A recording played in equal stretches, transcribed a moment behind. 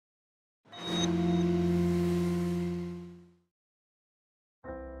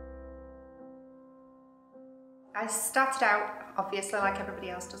I started out, obviously, like everybody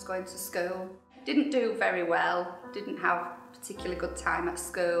else does, going to school. Didn't do very well, didn't have a particularly good time at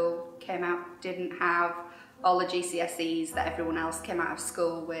school, came out, didn't have all the GCSEs that everyone else came out of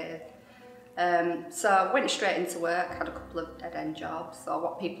school with. So I went straight into work, had a couple of dead-end jobs, or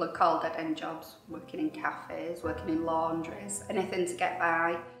what people have called dead-end jobs, working in cafes, working in laundries, anything to get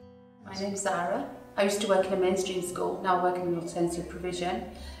by. My name's Zara. I used to work in a mainstream school, now working in alternative provision.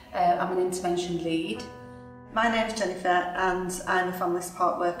 I'm an intervention lead. My name's Jennifer and I'm a family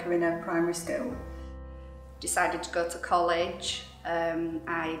support worker in a primary school. Decided to go to college.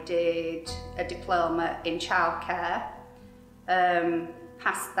 I did a diploma in childcare,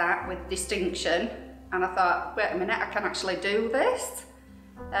 passed that with distinction, and I thought, wait a minute, I can actually do this.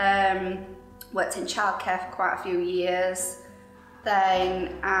 Worked in childcare for quite a few years.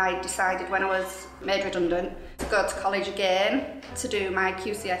 Then I decided, when I was made redundant, to go to college again to do my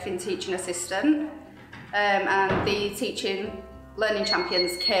QCF in teaching assistant. And the teaching learning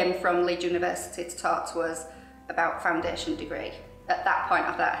champions came from Leeds University to talk to us about foundation degree. At that point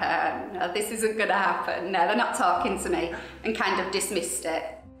I thought, no, this isn't going to happen, no, they're not talking to me, and kind of dismissed it.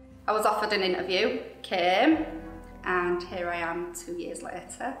 I was offered an interview, came, and here I am 2 years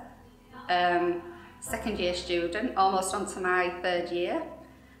later. Second year student, almost onto my third year,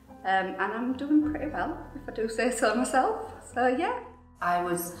 and I'm doing pretty well, if I do say so myself, so yeah. I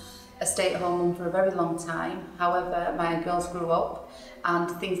was a stay-at-home mum for a very long time. However, my girls grew up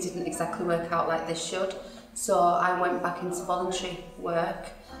and things didn't exactly work out like they should. So I went back into voluntary work,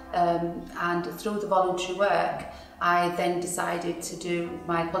 and through the voluntary work, I then decided to do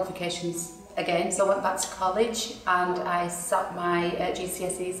my qualifications again. So I went back to college and I sat my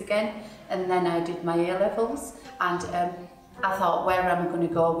GCSEs again, and then I did my A-levels, and I thought, where am I going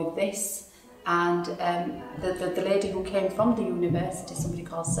to go with this? And the lady who came from the university, somebody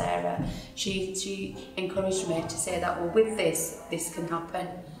called Sarah, she encouraged me to say that, well, with this can happen.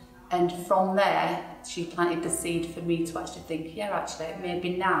 And from there, she planted the seed for me to actually think, yeah, actually,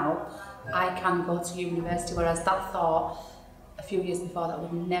 maybe now I can go to university, whereas that thought, a few years before, that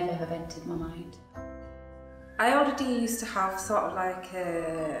would never have entered my mind. I already used to have sort of like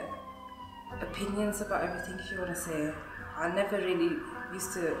opinions about everything, if you want to say. I never really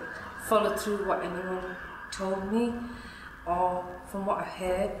used to follow through what anyone told me or from what I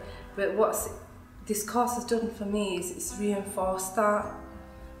heard, but what this course has done for me is it's reinforced that,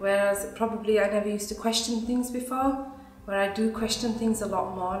 whereas probably I never used to question things before, where I do question things a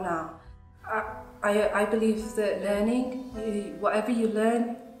lot more now. I believe that learning, whatever you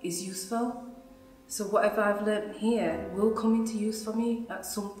learn is useful, so whatever I've learned here will come into use for me at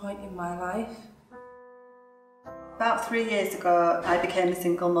some point in my life. About 3 years ago, I became a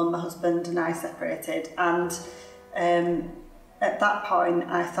single mum. My husband and I separated, and at that point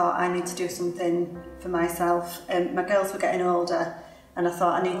I thought I need to do something for myself. My girls were getting older and I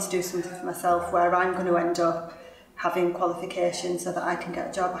thought I need to do something for myself where I'm going to end up having qualifications so that I can get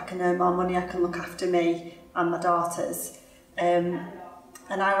a job, I can earn more money, I can look after me and my daughters. And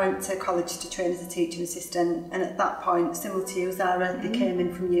I went to college to train as a teaching assistant, and at that point, similar to you, Zara, they came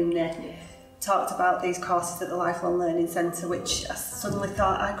in from uni, talked about these courses at the Lifelong Learning Centre, which I suddenly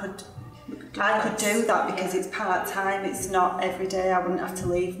thought I could do that because it's part-time, it's not every day, I wouldn't have to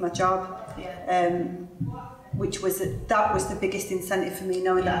leave my job. That was the biggest incentive for me,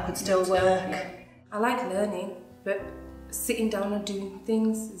 knowing that I could still work. I like learning, but sitting down and doing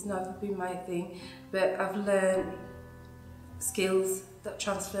things has never been my thing, but I've learned skills that are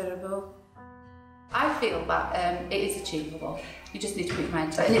transferable. I feel that it is achievable. You just need to put your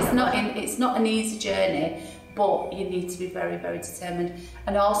mind to it. And it's not an easy journey, but you need to be very, very determined.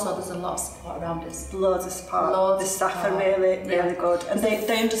 And also, there's a lot of support around us. Loads of support. The staff are really good. And they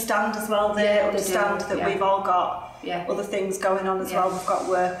understand as well. They understand that we've all got other things going on as well. We've got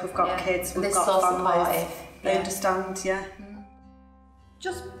work, we've got kids, we've got families. They understand,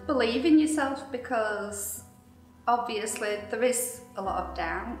 Just believe in yourself, because obviously there is a lot of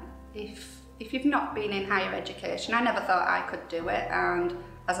doubt. If you've not been in higher education, I never thought I could do it, and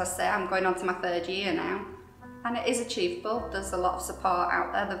as I say, I'm going on to my third year now, and it is achievable. There's a lot of support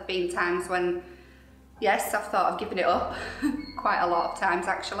out there. There have been times when, yes, I've thought of giving it up, quite a lot of times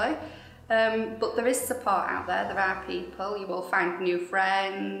actually, but there is support out there. There are people, you will find new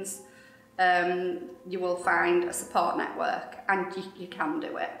friends, you will find a support network, and you can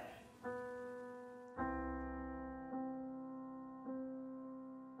do it.